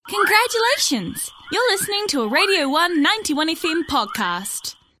Congratulations! You're listening to a Radio 1 91 FM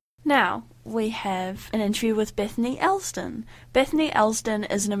podcast. Now, we have an interview with Bethany Elsden. Bethany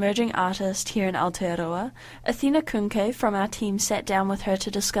Elsden is an emerging artist here in Aotearoa. Athina Koncke from our team sat down with her to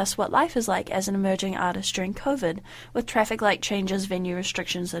discuss what life is like as an emerging artist during COVID. With traffic light changes, venue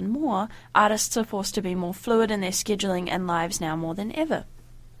restrictions and more, artists are forced to be more fluid in their scheduling and lives now more than ever.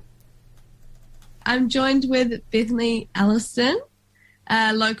 I'm joined with Bethany Elsden,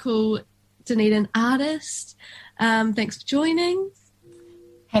 a local Dunedin artist. Thanks for joining.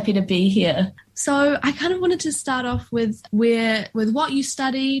 Happy to be here. So I kind of wanted to start off with what you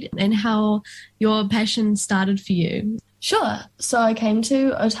studied and how your passion started for you. Sure. So I came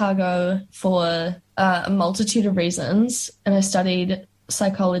to Otago for a multitude of reasons, and I studied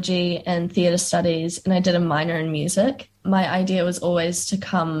psychology and theatre studies, and I did a minor in music. My idea was always to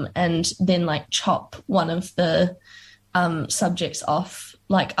come and then chop one of the subjects off,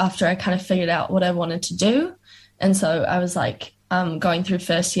 after I kind of figured out what I wanted to do. And so I was going through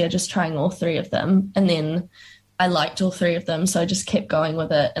first year, just trying all three of them. And then I liked all three of them. So I just kept going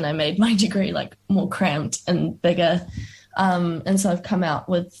with it. And I made my degree more cramped and bigger. And so I've come out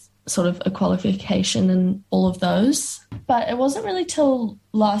with sort of a qualification in all of those. But it wasn't really till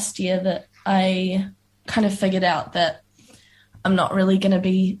last year that I kind of figured out that I'm not really going to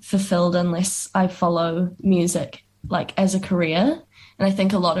be fulfilled unless I follow music as a career. And I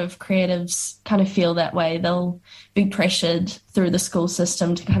think a lot of creatives kind of feel that way. They'll be pressured through the school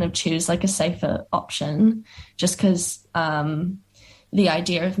system to kind of choose a safer option, just because the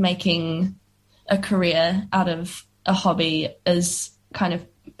idea of making a career out of a hobby is kind of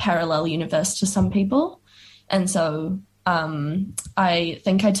parallel universe to some people. And so I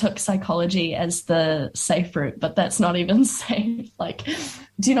think I took psychology as the safe route, but that's not even safe.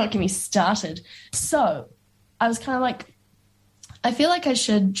 Do not get me started. So I was kind of I feel like I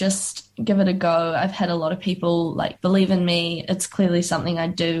should just give it a go. I've had a lot of people believe in me. It's clearly something I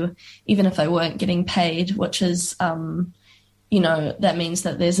do, even if I weren't getting paid, which is, that means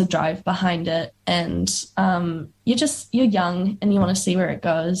that there's a drive behind it. And you're young and you want to see where it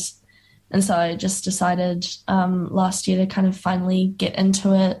goes. And so I just decided last year to kind of finally get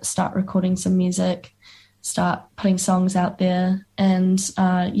into it, start recording some music, start putting songs out there. And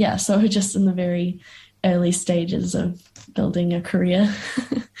so we're just in the very early stages of building a career.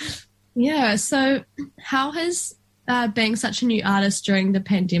 Yeah, so how has being such a new artist during the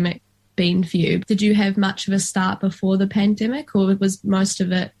pandemic been for you? Did you have much of a start before the pandemic, or was most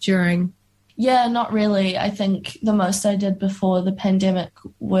of it during? Yeah, not really. I think the most I did before the pandemic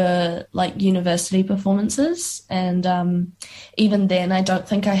were university performances, and even then I don't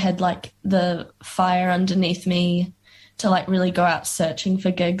think I had the fire underneath me to really go out searching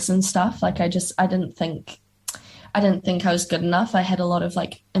for gigs and stuff. I didn't think I was good enough. I had a lot of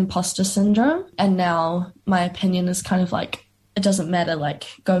imposter syndrome, and now my opinion is kind of it doesn't matter,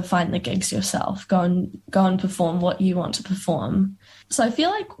 go find the gigs yourself, go and perform what you want to perform. So I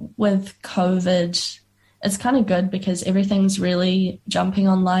feel with COVID, it's kind of good because everything's really jumping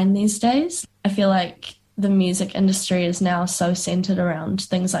online these days. I feel the music industry is now so centered around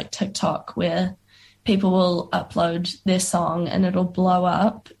things like TikTok, where people will upload their song and it'll blow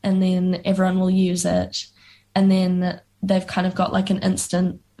up, and then everyone will use it. And then they've kind of got an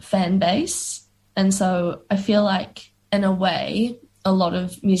instant fan base. And so I feel in a way, a lot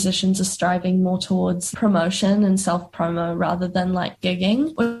of musicians are striving more towards promotion and self-promo rather than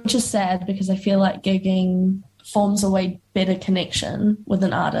gigging, which is sad because I feel gigging forms a way better connection with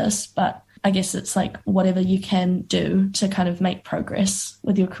an artist. But I guess it's whatever you can do to kind of make progress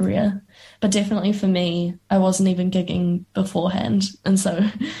with your career. But definitely for me, I wasn't even gigging beforehand. And so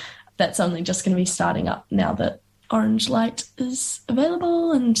that's only just going to be starting up now that Orange Light is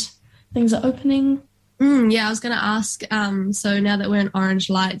available and things are opening. Yeah, I was going to ask, so now that we're in Orange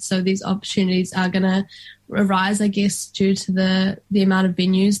Light, so these opportunities are going to arise, I guess, due to the amount of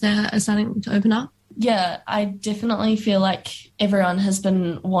venues that are starting to open up? Yeah, I definitely feel everyone has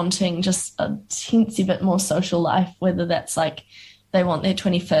been wanting just a teensy bit more social life, whether that's they want their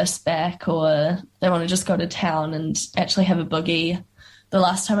 21st back or they want to just go to town and actually have a boogie. The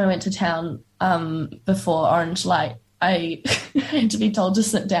last time I went to town before Orange Light, I had to be told to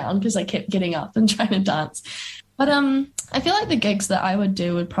sit down because I kept getting up and trying to dance. But I feel the gigs that I would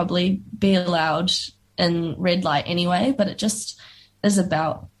do would probably be allowed in red light anyway, but it just is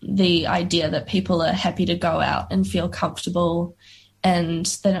about the idea that people are happy to go out and feel comfortable and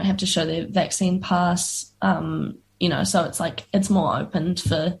they don't have to show their vaccine pass. so it's like it's more open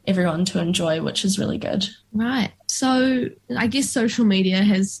for everyone to enjoy, which is really good. Right. So I guess social media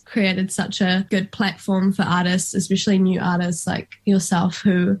has created such a good platform for artists, especially new artists like yourself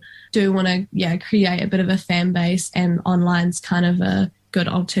who do want to create a bit of a fan base, and online's kind of a good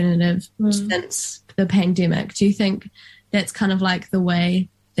alternative since the pandemic. Do you think that's kind of like the way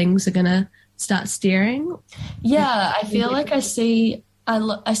things are going to start steering? Yeah, I feel like I see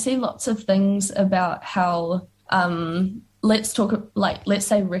lots of things about how let's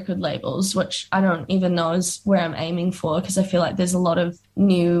say record labels, which I don't even know is where I'm aiming for, because I feel like there's a lot of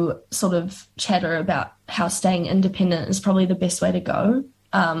new sort of chatter about how staying independent is probably the best way to go.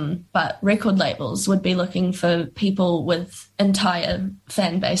 But record labels would be looking for people with entire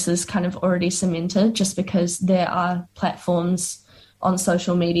fan bases kind of already cemented, just because there are platforms on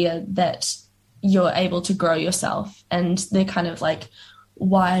social media that you're able to grow yourself. And they're kind of like,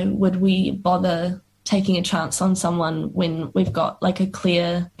 why would we bother taking a chance on someone when we've got like a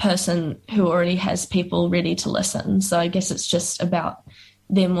clear person who already has people ready to listen? So I guess it's just about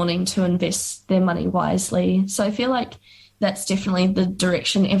them wanting to invest their money wisely. So I feel like that's definitely the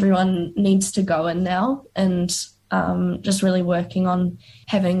direction everyone needs to go in now, and just really working on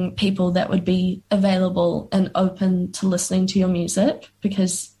having people that would be available and open to listening to your music,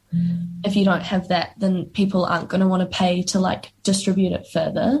 because if you don't have that, then people aren't going to want to pay to like distribute it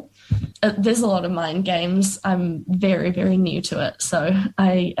further. There's a lot of mind games. I'm very, very new to it. So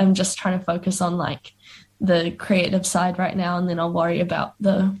I am just trying to focus on like the creative side right now, and then I'll worry about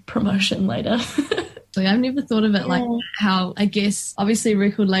the promotion later. I've never thought of it like how, I guess, obviously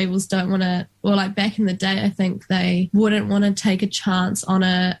record labels don't want to, or like back in the day, I think they wouldn't want to take a chance on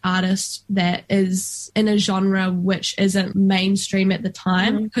an artist that is in a genre which isn't mainstream at the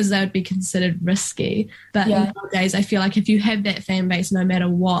time, because they would be considered risky. But nowadays, I feel like if you have that fan base, no matter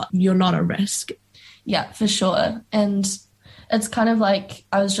what, you're not a risk. Yeah, for sure. And it's kind of like,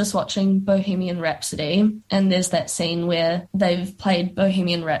 I was just watching Bohemian Rhapsody, and there's that scene where they've played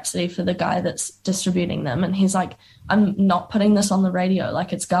Bohemian Rhapsody for the guy that's distributing them, and he's like, I'm not putting this on the radio,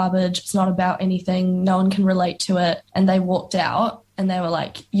 like it's garbage, it's not about anything, no one can relate to it. And they walked out and they were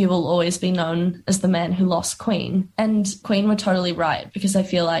like, you will always be known as the man who lost Queen. And Queen were totally right, because I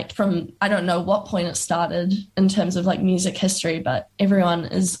feel like from, I don't know what point it started in terms of like music history, but everyone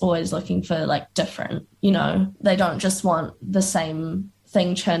is always looking for like different, they don't just want the same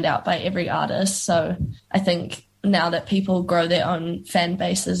thing churned out by every artist. So I think now that people grow their own fan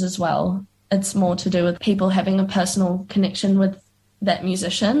bases as well, it's more to do with people having a personal connection with that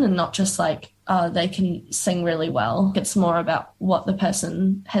musician, and not just like, they can sing really well. It's more about what the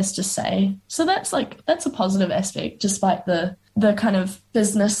person has to say. So that's a positive aspect, despite the kind of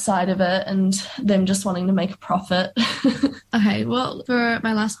business side of it and them just wanting to make a profit. Okay, well, for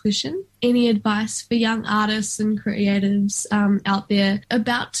my last question, any advice for young artists and creatives out there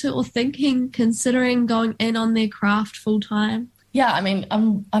about to or considering going in on their craft full time? Yeah, I mean,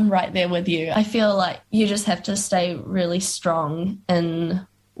 I'm right there with you. I feel like you just have to stay really strong in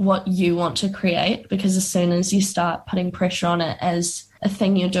what you want to create, because as soon as you start putting pressure on it as a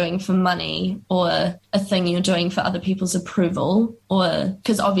thing you're doing for money, or a thing you're doing for other people's approval, or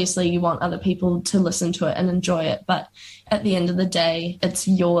because obviously you want other people to listen to it and enjoy it, but at the end of the day, it's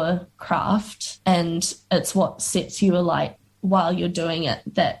your craft and it's what sets you alight while you're doing it.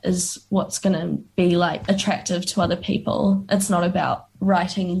 That is what's going to be like attractive to other people. It's not about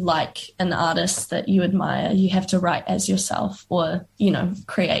writing like an artist that you admire. You have to write as yourself, or,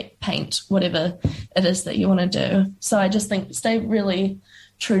 create, paint, whatever it is that you want to do. So I just think stay really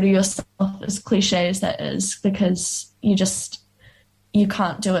true to yourself, as cliche as that is, because you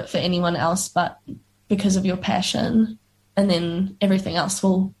can't do it for anyone else but because of your passion, and then everything else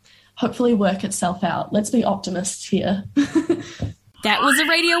will hopefully work itself out. Let's be optimists here. That was a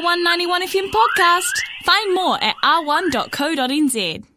Radio 191 FM podcast. Find more at r1.co.nz.